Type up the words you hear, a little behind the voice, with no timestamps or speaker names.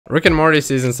Rick and Morty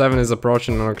season 7 is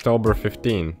approaching on October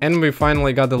 15, and we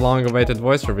finally got the long-awaited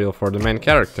voice reveal for the main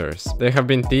characters. They have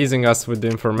been teasing us with the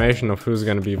information of who's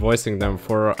gonna be voicing them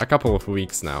for a couple of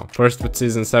weeks now. First with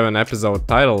season 7 episode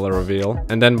title reveal,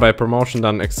 and then by promotion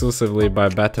done exclusively by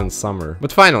Beth and Summer.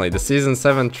 But finally, the season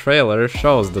 7 trailer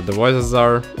shows that the voices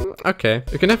are okay.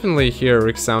 You can definitely hear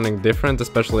Rick sounding different,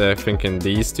 especially I think in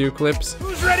these two clips.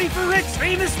 Who's ready for Rick's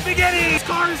famous spaghetti? Whose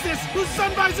car is this? Whose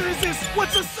sun visor is this?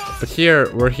 What's a sun? But here,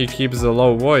 where he keeps a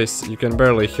low voice, you can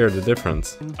barely hear the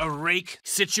difference. A rake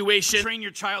situation. Train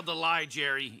your child to lie,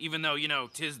 Jerry, even though, you know,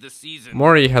 'tis the season.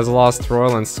 Morty has lost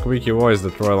Royland's squeaky voice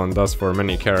that Royland does for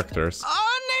many characters.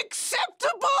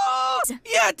 Unacceptable!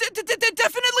 Yeah,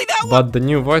 definitely that one! But the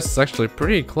new voice is actually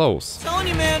pretty close. I'm telling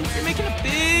you, man, you're making a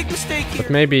big mistake here. But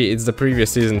maybe it's the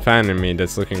previous season fan in me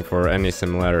that's looking for any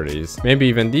similarities. Maybe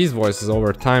even these voices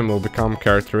over time will become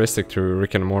characteristic to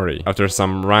Rick and Morty, after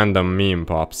some random meme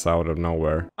pops out of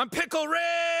nowhere. I'm Pickle Rick!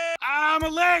 I'm a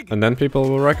leg! And then people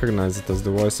will recognize it as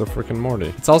the voice of Rick and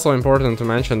Morty. It's also important to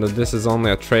mention that this is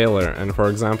only a trailer, and for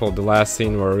example, the last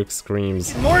scene where Rick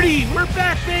screams, Morty, we're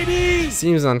back, baby!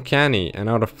 seems uncanny and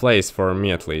out of place for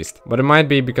me at least. But it might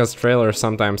be because trailers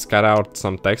sometimes cut out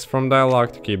some text from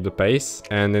dialogue to keep the pace,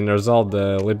 and in the result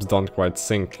the lips don't quite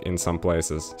sync in some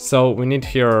places. So we need to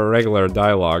hear a regular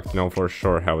dialogue to know for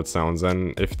sure how it sounds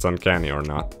and if it's uncanny or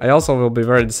not. I also will be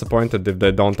very disappointed if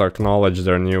they don't acknowledge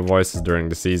their new voices during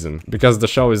the season, because the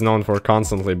show is known for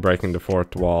constantly breaking the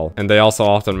fourth wall, and they also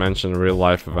often mention real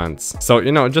life events. So,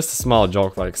 you know, just a small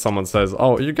joke like someone says,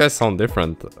 oh, you guys sound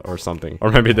different or something.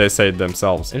 Or maybe they say it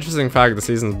themselves. Interesting fact, the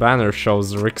season's banner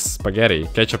shows Rick's spaghetti,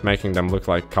 ketchup making them look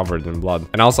like covered in blood.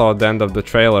 And also at the end of the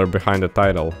trailer behind the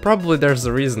title. Probably there's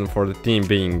a reason for the theme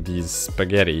being these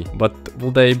spaghetti, but will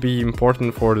they be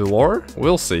important for the lore?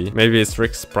 We'll see. Maybe it's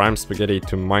Rick's prime spaghetti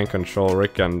to mind control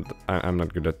Rick and I'm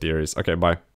not good at theories. Okay, bye.